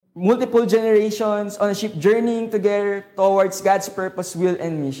multiple generations on a ship journeying together towards God's purpose, will,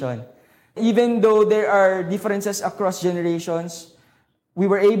 and mission. Even though there are differences across generations, we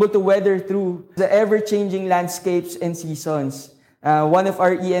were able to weather through the ever-changing landscapes and seasons. One of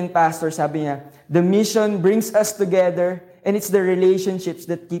our EN pastors, sabi niya, the mission brings us together, and it's the relationships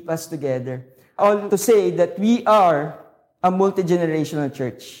that keep us together. All to say that we are a multi-generational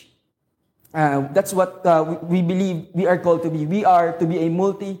church. That's what we believe we are called to be. We are to be a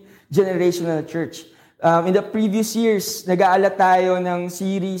multi-generational church. In the previous years, nag-aalat tayo ng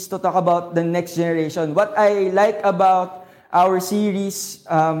series to talk about the next generation. What I like about our series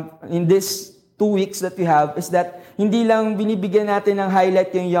in these 2 weeks that we have is that hindi lang binibigyan natin ng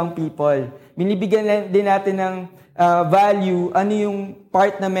highlight yung young people. Binibigyan din natin ng value, ano yung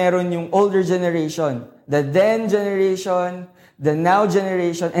part na meron yung older generation. The then generation, the now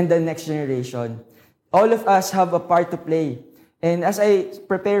generation, and the next generation. All of us have a part to play. And as I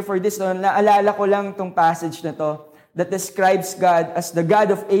prepare for this, naalala ko lang tong passage na to that describes God as the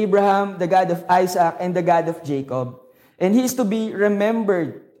God of Abraham, the God of Isaac, and the God of Jacob. And He is to be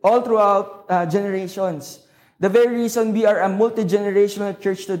remembered all throughout generations. The very reason we are a multi-generational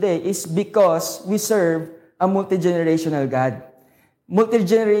church today is because we serve a multi-generational God.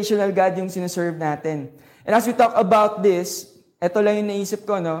 Multi-generational God yung sineserve natin. And as we talk about this, ito lang yung naisip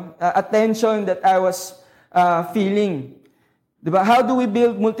ko, attention that I was feeling. Diba? How do we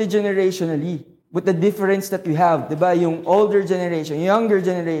build multi-generationally with the difference that we have? Diba? Yung older generation, younger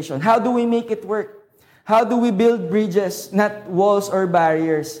generation. How do we make it work? How do we build bridges, not walls or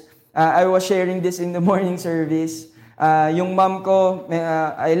barriers? I was sharing this in the morning service. Yung mom ko,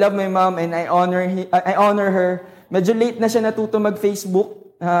 I love my mom and I honor her. Medyo late na siya natuto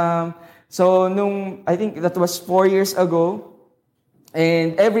mag-Facebook. So I think that was 4 years ago.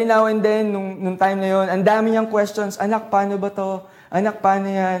 And every now and then, nung time na yun, ang dami niyang questions, anak, paano ba to? Anak, paano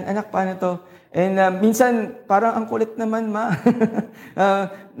yan? Anak, paano to? And minsan, parang ang kulit naman, ma.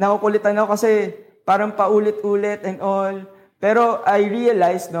 Nakukulitan ako kasi parang paulit-ulit and all. Pero I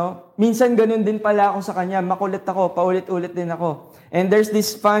realized, minsan ganun din pala ako sa kanya. Makulit ako, paulit-ulit din ako. And there's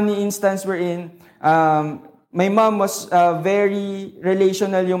this funny instance wherein my mom was very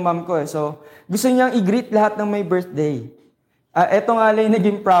relational yung mom ko. So, gusto niyang i-greet lahat ng may birthday. Ito nga lang yung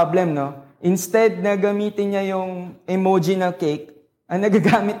naging problem, Instead na gamitin niya yung emoji ng cake,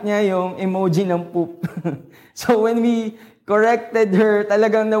 nagagamit niya yung emoji ng poop. So when we corrected her,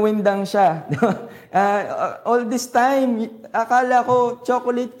 talagang nawindang siya. All this time, akala ko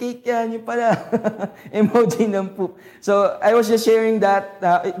chocolate cake yan, yung pala emoji ng poop. So I was just sharing that.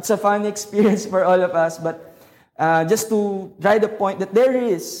 It's a fun experience for all of us, but just to drive the point that there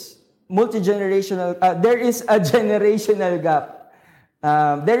is there is a generational gap.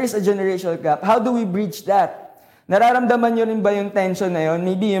 There is a generational gap. How do we bridge that? Nararamdaman nyo rin ba yung tension na yun?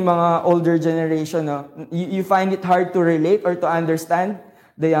 Maybe yung mga older generation, you find it hard to relate or to understand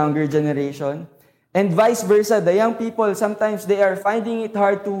the younger generation. And vice versa, the young people, sometimes they are finding it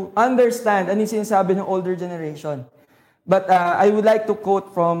hard to understand ano yung sinasabi ng older generation. But I would like to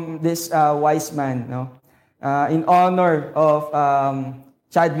quote from this wise man, in honor of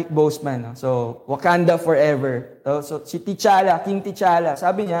Chadwick Boseman. So, Wakanda forever. So si T'Challa, King T'Challa,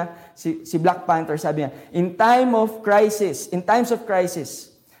 sabi niya, si Black Panther, sabi niya, in times of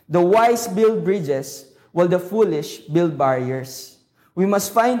crisis, the wise build bridges, while the foolish build barriers. We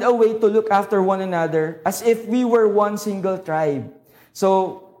must find a way to look after one another as if we were one single tribe.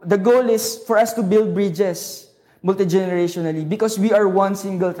 So, the goal is for us to build bridges multi-generationally because we are one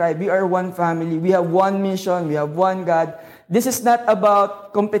single tribe, we are one family, we have one mission, we have one God. This is not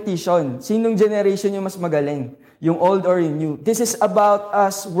about competition. Sinong generation yung mas magaling? Yung old or yung new? This is about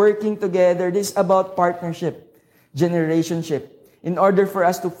us working together. This is about partnership, generationship, in order for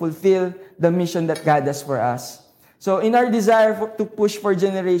us to fulfill the mission that God has for us. So in our desire to push for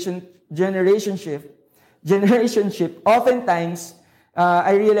generationship, oftentimes,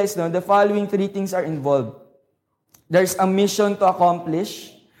 I realize the following 3 things are involved. There's a mission to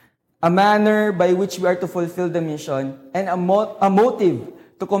accomplish, a manner by which we are to fulfill the mission, and a motive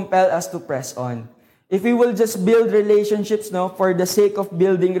to compel us to press on. If we will just build relationships for the sake of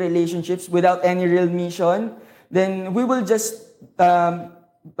building relationships without any real mission, then we will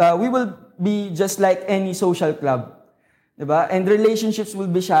be just like any social club. Diba? And relationships will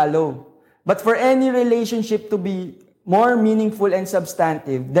be shallow. But for any relationship to be more meaningful and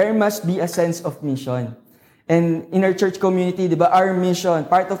substantive, there must be a sense of mission. And in our church community, our mission,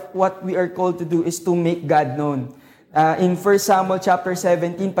 part of what we are called to do is to make God known. In 1 Samuel chapter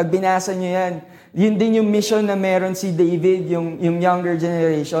 17, pag binasa nyo yan, yun din yung mission na meron si David, yung younger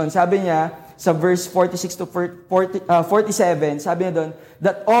generation. Sabi niya, sa verse 46 to 47, sabi niya doon,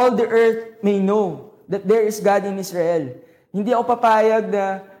 that all the earth may know that there is God in Israel. Hindi ako papayag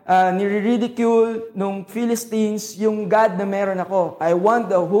na nire-ridicule nung Philistines yung God na meron ako. I want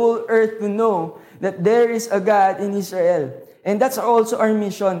the whole earth to know that there is a God in Israel. And that's also our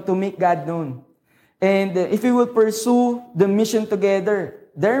mission, to make God known. And if we will pursue the mission together,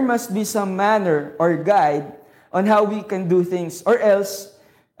 there must be some manner or guide on how we can do things, or else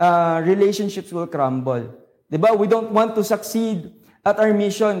relationships will crumble. Diba? We don't want to succeed at our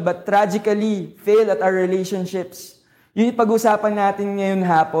mission but tragically fail at our relationships. Yun yung pag-usapan natin ngayon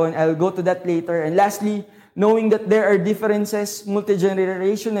hapon. I'll go to that later. And lastly, knowing that there are differences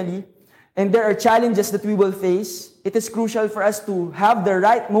multi-generationally and there are challenges that we will face, it is crucial for us to have the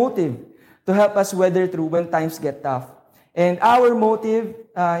right motive to help us weather through when times get tough. And our motive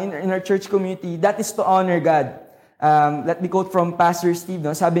in our church community, that is to honor God. Let me quote from Pastor Steve.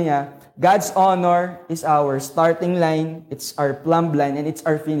 No? Sabi niya, God's honor is our starting line, it's our plumb line, and it's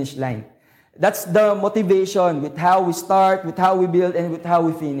our finish line. That's the motivation with how we start, with how we build, and with how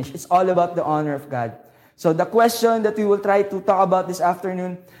we finish. It's all about the honor of God. So the question that we will try to talk about this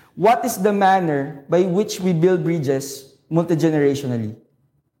afternoon, what is the manner by which we build bridges multi-generationally?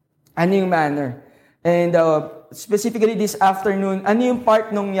 Ano yung manner? And specifically this afternoon, ano yung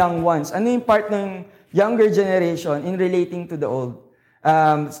part ng young ones? Ano yung part ng younger generation in relating to the old?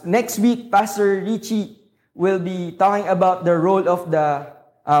 Next week, Pastor Richie will be talking about the role of the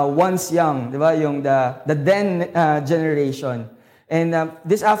once young, diba? Yung the then generation. And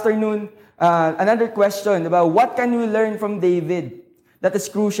this afternoon, another question about what can we learn from David that is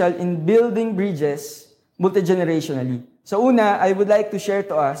crucial in building bridges multi-generationally. So una, I would like to share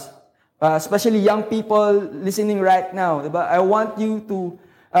to us, especially young people listening right now, diba? I want you to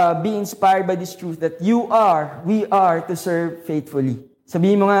be inspired by this truth that we are to serve faithfully.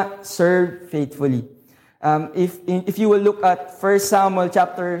 Sabihin mo nga, serve faithfully. If you will look at 1 Samuel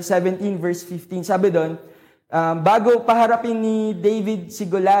chapter 17 verse 15, sabi doon, bago paharapin ni David si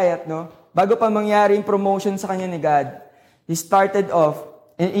Goliath, no? Bago pa mangyari yung promotion sa kanya ni God, he started off,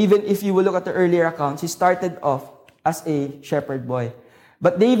 and even if you will look at the earlier accounts, he started off as a shepherd boy.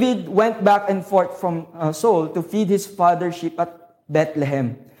 But David went back and forth from Saul to feed his father's sheep at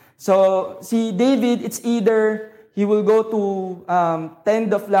Bethlehem. So, si David, it's either he will go to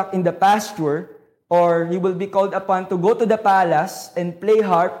tend the flock in the pasture, or he will be called upon to go to the palace and play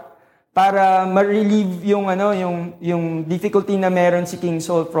harp para ma-relieve yung difficulty na meron si King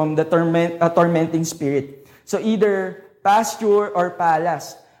Saul from the tormenting spirit. So either pasture or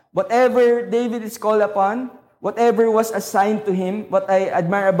palace. Whatever David is called upon, whatever was assigned to him, what I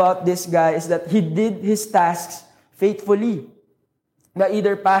admire about this guy is that he did his tasks faithfully. Na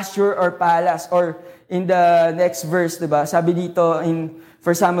either pasture or palace, or in the next verse, diba? Sabi dito in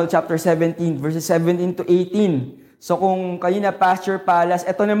 1 Samuel chapter 17, verses 17 to 18. So kung kayo na pasture, palace,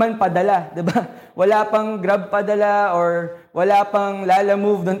 eto naman padala, diba? Wala pang grab padala or wala pang lala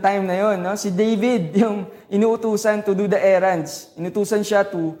move noong time na yon, no? Si David, yung inuutusan to do the errands. Inutusan siya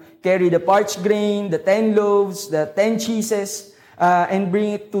to carry the parched grain, the 10 loaves, the 10 cheeses, and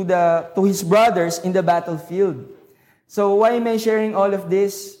bring it to his brothers in the battlefield. So why am I sharing all of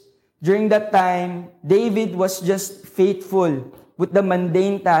this? During that time, David was just faithful with the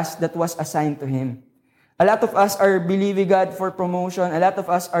mundane task that was assigned to him. A lot of us are believing God for promotion. A lot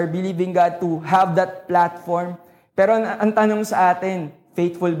of us are believing God to have that platform. Pero ang tanong sa atin,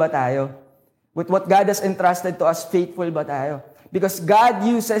 faithful ba tayo? With what God has entrusted to us, faithful ba tayo? Because God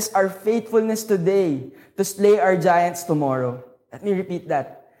uses our faithfulness today to slay our giants tomorrow. Let me repeat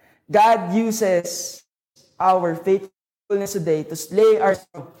that. God uses our faithfulness today to slay our...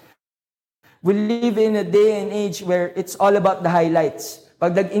 We live in a day and age where it's all about the highlights.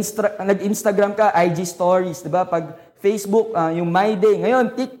 Pag nag-Instagram ka, IG stories, diba? Pag Facebook, yung My Day.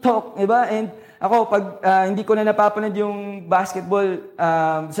 Ngayon, TikTok, diba? And ako, pag hindi ko na napapanood yung basketball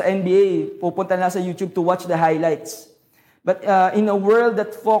sa NBA, pupunta na sa YouTube to watch the highlights. But in a world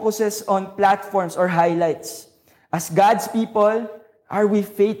that focuses on platforms or highlights, as God's people, are we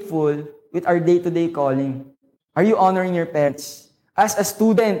faithful with our day-to-day calling? Are you honoring your parents? As a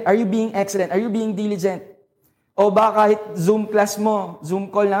student, are you being excellent? Are you being diligent? O ba kahit Zoom class mo,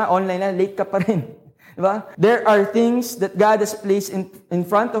 Zoom call na, online na, late ka pa rin. Diba? There are things that God has placed in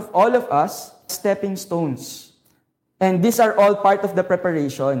front of all of us, stepping stones. And these are all part of the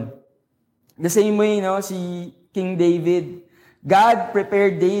preparation. The same way, si King David, God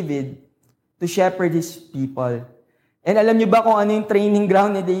prepared David to shepherd his people. And alam niyo ba kung ano yung training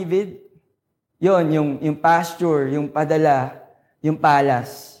ground ni David? Yon, yung pasture, yung padala, yung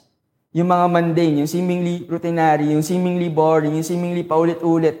palace. Yung mga mundane, yung seemingly routinary, yung seemingly boring, yung seemingly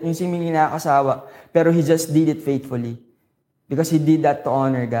paulit-ulit, yung seemingly nakakasawa. Pero he just did it faithfully. Because he did that to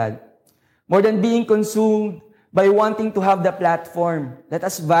honor God. More than being consumed by wanting to have the platform, let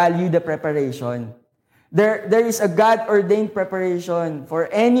us value the preparation. There is a God-ordained preparation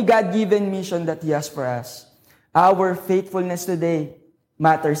for any God-given mission that He has for us. Our faithfulness today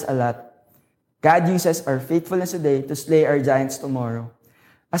matters a lot. God uses our faithfulness today to slay our giants tomorrow.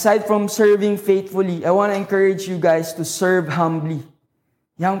 Aside from serving faithfully, I want to encourage you guys to serve humbly.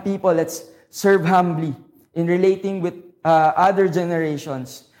 Young people, let's serve humbly in relating with other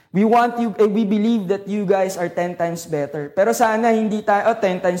generations. We believe that you guys are 10 times better. Pero sana hindi tayo,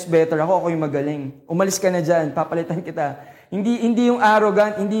 10 times better ako yung magaling. Umalis ka na dyan, papalitan kita. Hindi yung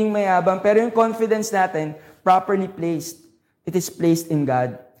arrogant, hindi yung mayabang, pero yung confidence natin, properly placed. It is placed in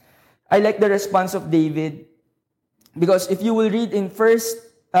God. I like the response of David. Because if you will read in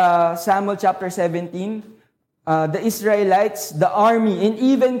 1 Samuel chapter 17, the Israelites, the army, and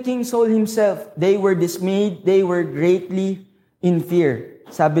even King Saul himself, they were dismayed, they were greatly in fear.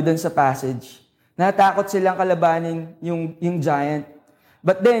 Sabi dun sa passage. Natakot silang kalabanin yung giant.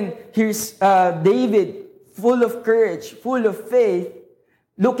 But then, here's David, full of courage, full of faith,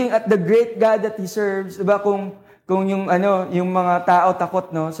 looking at the great God that he serves. Diba kung yung mga tao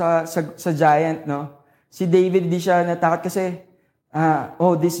takot no sa giant no. Si David di siya natakot kasi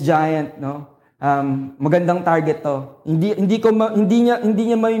this giant no. Magandang target to. Hindi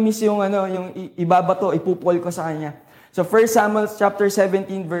niya mamimiss yung yung ibabato, ipupol ko sa kanya. So 1 Samuel chapter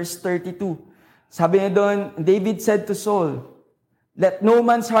 17 verse 32. Sabi niya doon, David said to Saul, "Let no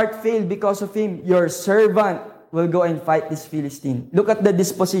man's heart fail because of him. Your servant will go and fight this Philistine." Look at the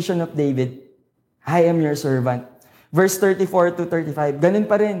disposition of David. I am your servant. Verse 34 to 35. Ganun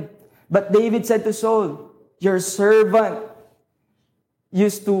pa rin. But David said to Saul, "Your servant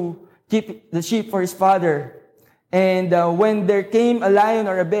used to keep the sheep for his father. And when there came a lion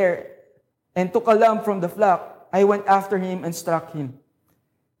or a bear and took a lamb from the flock, I went after him and struck him."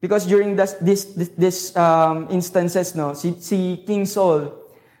 Because during this instances, no, si King Saul,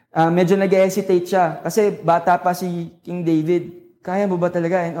 medyo nag-hesitate siya. Kasi bata pa si King David. Kaya mo ba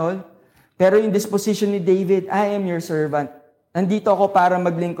talaga and all? Pero yung disposition ni David, I am your servant. Nandito ako para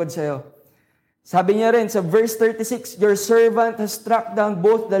maglingkod sa'yo. Sabi niya rin sa verse 36, your servant has struck down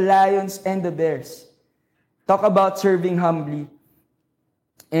both the lions and the bears. Talk about serving humbly.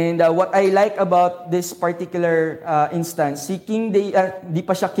 And what I like about this particular instance, si King di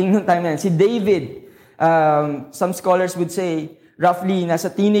pa siya king noong time na yan, si David, some scholars would say, roughly nasa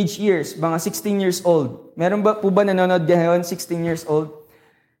teenage years, mga 16 years old. Meron ba po ba nanonood ngayon, 16 years old?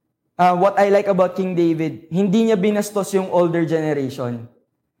 What I like about King David, hindi niya binastos yung older generation.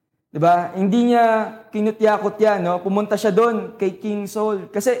 Diba? Hindi niya kinutya-kutya, no? Pumunta siya doon kay King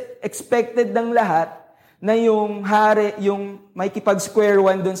Saul. Kasi expected ng lahat na yung hari, yung may kipag-square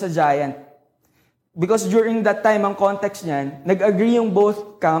one doon sa giant. Because during that time, ang context niyan, nag-agree yung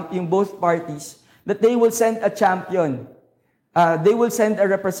both camp, yung both parties, that they will send a champion. They will send a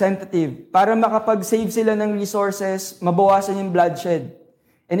representative para makapag-save sila ng resources, mabawasan yung bloodshed.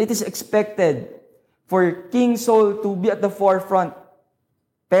 And it is expected for King Saul to be at the forefront.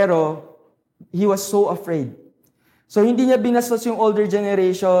 Pero, he was so afraid. So, hindi niya binastos yung older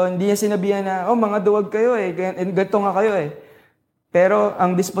generation, hindi niya sinabihan na, mga duwag kayo ganito nga kayo Pero,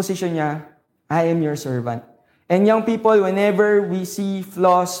 ang disposition niya, I am your servant. And young people, whenever we see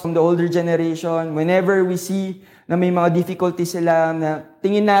flaws from the older generation, whenever we see na may mga difficulties sila, na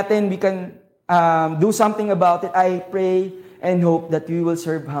tingin natin we can do something about it, I pray and hope that we will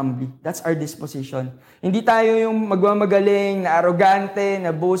serve humbly. That's our disposition. Hindi tayo yung magmamagaling, na arrogante, na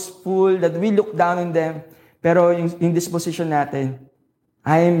boastful, that we look down on them. Pero yung disposition natin,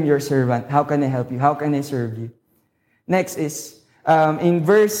 I am your servant. How can I help you? How can I serve you? Next is,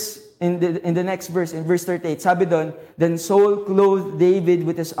 in the next verse, in verse 38, sabi doon, then Saul clothed David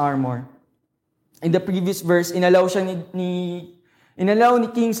with his armor. In the previous verse, inalaw ni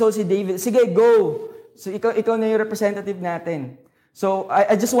King Saul si David, sige, go! So ikaw na yung representative natin. So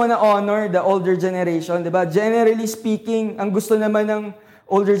I just wanna honor the older generation, diba? Generally speaking, ang gusto naman ng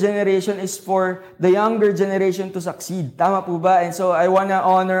older generation is for the younger generation to succeed. Tama po ba? And so I wanna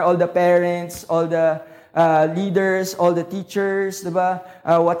honor all the parents, all the leaders, all the teachers, diba?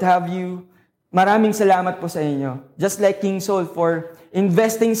 What have you. Maraming salamat po sa inyo. Just like King Saul for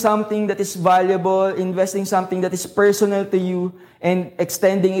investing something that is valuable, investing something that is personal to you, and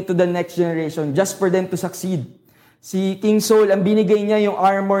extending it to the next generation just for them to succeed. Si King Saul, ang binigay niya yung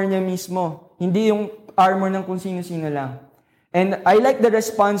armor niya mismo. Hindi yung armor ng kung sino-sino lang. And I like the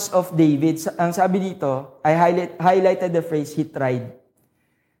response of David. Ang sabi dito, I highlighted the phrase, he tried.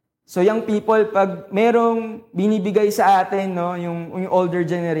 So young people, pag merong binibigay sa atin, no, yung older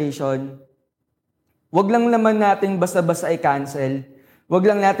generation, wag lang naman natin basta-basta i-cancel. Wag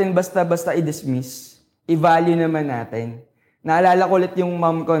lang natin basta-basta i-dismiss. I-value naman natin. Naalala ko ulit yung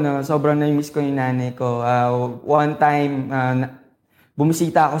mom ko, no, sobrang na-miss ko yung nanay ko. One time,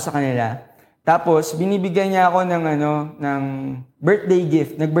 bumisita ako sa kanila. Tapos, binibigyan niya ako ng birthday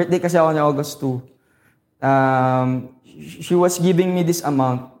gift. Nag-birthday kasi ako na August 2. She was giving me this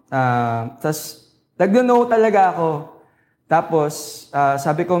amount. Tapos, nag-no talaga ako. Tapos,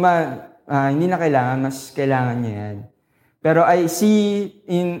 sabi ko, hindi na kailangan, mas kailangan niya yan. Pero I see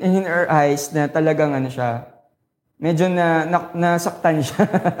in her eyes na talagang siya, medyo nasaktan siya.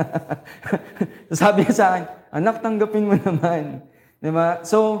 Sabi niya sa akin, anak, tanggapin mo naman. Diba?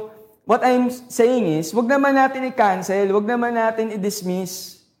 So, what I'm saying is, wag naman natin i-cancel, wag naman natin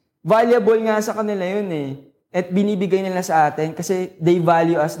i-dismiss. Valuable nga sa kanila yun eh. At binibigay nila sa atin kasi they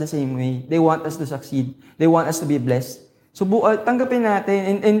value us the same way. They want us to succeed. They want us to be blessed. So, tanggapin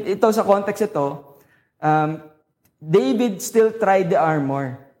natin. And ito, sa context ito, David still tried the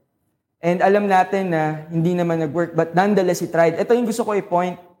armor. And alam natin na hindi naman nag-work, but nonetheless, he tried. Ito yung gusto ko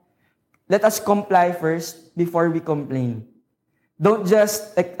i-point. Let us comply first before we complain. Don't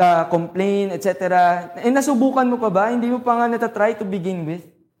just complain, etc. Nasubukan mo pa ba? Hindi mo pa nga natatry to begin with.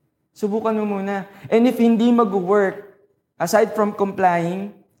 Subukan mo muna. And if hindi mag-work, aside from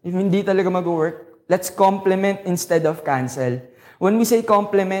complying, if hindi talaga mag-work, let's complement instead of cancel. When we say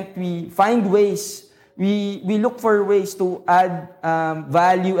complement, we find ways. We look for ways to add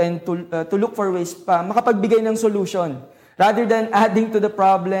value and to look for ways pa makapagbigay ng solution. Rather than adding to the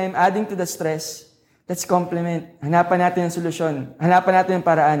problem, adding to the stress, let's complement. Hanapan natin ang solusyon. Hanapan natin ang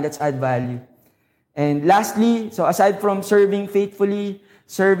paraan. Let's add value. And lastly, so aside from serving faithfully,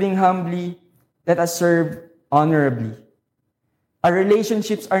 serving humbly, let us serve honorably. Our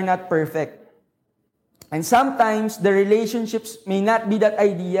relationships are not perfect. And sometimes the relationships may not be that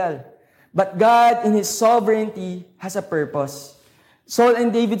ideal. But God, in His sovereignty, has a purpose. Saul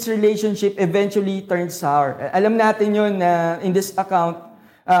and David's relationship eventually turned sour. Alam natin yun na in this account,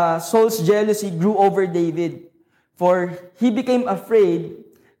 Saul's jealousy grew over David, for he became afraid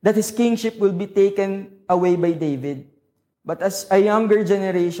that his kingship will be taken away by David. But as a younger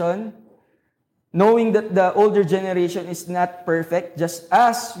generation, knowing that the older generation is not perfect, just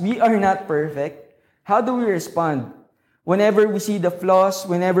as we are not perfect, how do we respond whenever we see the flaws,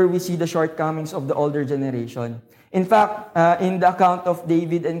 whenever we see the shortcomings of the older generation? In fact, in the account of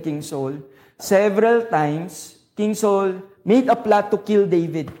David and King Saul, several times, King Saul made a plot to kill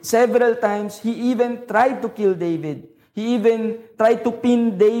David. Several times, he even tried to kill David. He even tried to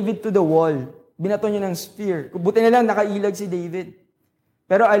pin David to the wall. Binato niya ng spear. Buti na lang, nakailag si David.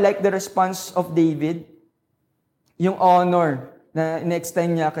 Pero I like the response of David, yung honor na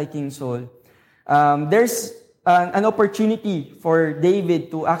in-extend niya kay King Saul. There's an opportunity for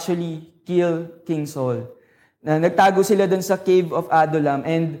David to actually kill King Saul. Nagtago sila dun sa cave of Adullam,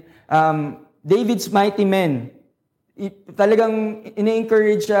 and David's mighty men, talagang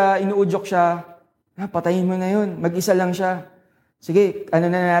ina-encourage siya, inuudyok siya, patayin mo na yun, mag-isa lang siya. Sige, na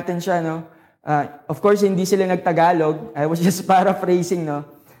natin siya, no? Of course, hindi sila nagtagalog. I was just paraphrasing, no?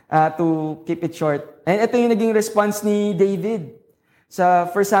 To keep it short. And ito yung naging response ni David. Sa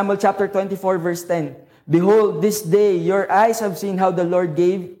 1 Samuel chapter 24, verse 10. Behold, this day your eyes have seen how the Lord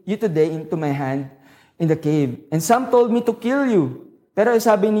gave you today into my hand in the cave. And some told me to kill you. Pero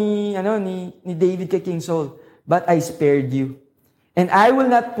sabi ni David kay King Saul, but I spared you. And I will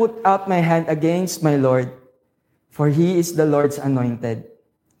not put out my hand against my Lord, for he is the Lord's anointed.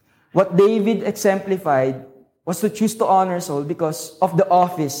 What David exemplified was to choose to honor Saul because of the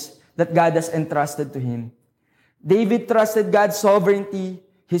office that God has entrusted to him. David trusted God's sovereignty,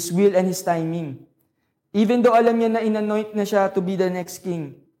 His will, and His timing. Even though alam niya na in-anoint na siya to be the next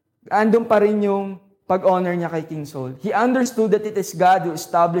king, andun pa rin yung pag-honor niya kay King Saul. He understood that it is God who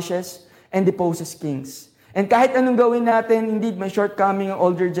establishes and deposes kings. And kahit anong gawin natin, indeed, may shortcoming ang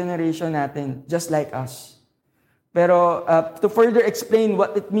older generation natin, just like us. Pero to further explain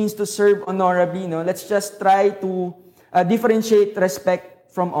what it means to serve honorably, let's just try to differentiate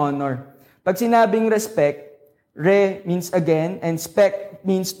respect from honor. Pag sinabing respect, re means again, and spec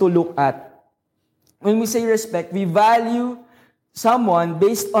means to look at. When we say respect, we value someone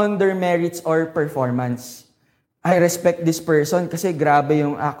based on their merits or performance. I respect this person kasi grabe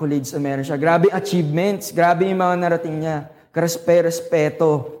yung accolades na meron siya. Grabe achievements. Grabe yung mga narating niya.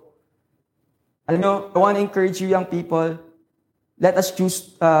 Respeto. Alam nyo, I want to encourage you young people, let us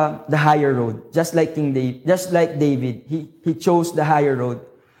choose the higher road. Just like David. He chose the higher road,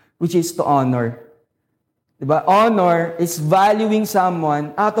 which is to honor. Diba? Honor is valuing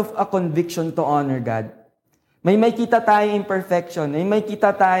someone out of a conviction to honor God. May kita tayong imperfection, may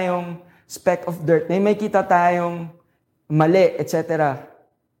kita tayong speck of dirt, may kita tayong mali, etc.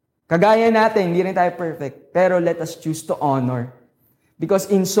 Kagaya natin, hindi rin tayo perfect, pero let us choose to honor.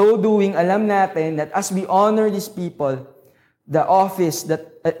 Because in so doing, alam natin that as we honor these people, the office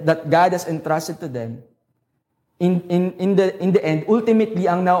that God has entrusted to them, in the end, ultimately,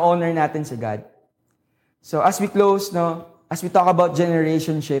 ang na-honor natin si God. So as we close, as we talk about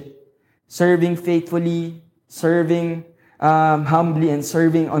generationship, serving faithfully, serving humbly, and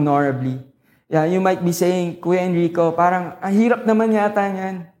serving honorably, you might be saying, Kuya Enrico, parang ang hirap naman yata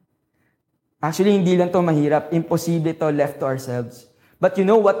niyan. Actually, hindi lang to mahirap. Imposible to left to ourselves. But you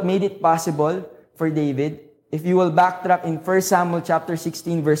know what made it possible for David? If you will backtrack in 1 Samuel chapter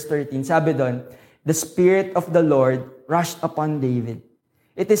 16, verse 13, sabi doon, the Spirit of the Lord rushed upon David.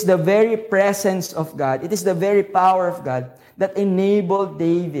 It is the very presence of God, it is the very power of God that enabled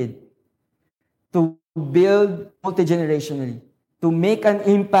David to build multi-generationally, to make an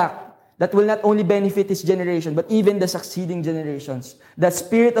impact that will not only benefit his generation, but even the succeeding generations. The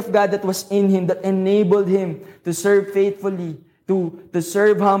Spirit of God that was in him, that enabled him to serve faithfully, to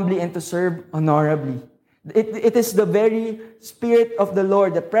serve humbly, and to serve honorably. It is the very Spirit of the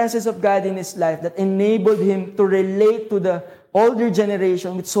Lord, the presence of God in his life that enabled him to relate to the older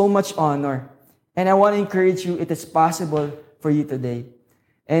generation with so much honor. And I want to encourage you, it is possible for you today.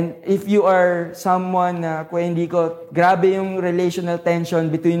 And if you are someone na, Kuya Enrico, grabe yung relational tension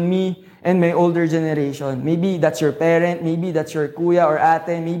between me and my older generation. Maybe that's your parent, maybe that's your kuya or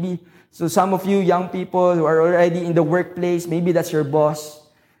ate, maybe. So some of you young people who are already in the workplace, maybe that's your boss.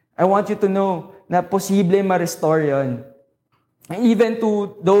 I want you to know na posible ma-restore yun. And even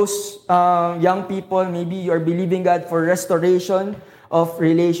to those young people, maybe you are believing God for restoration of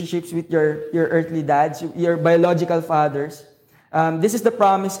relationships with your earthly dads, your biological fathers. This is the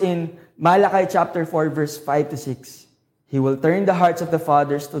promise in Malachi chapter 4, verse 5 to 6. He will turn the hearts of the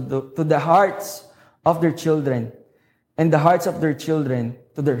fathers to the hearts of their children, and the hearts of their children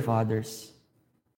to their fathers.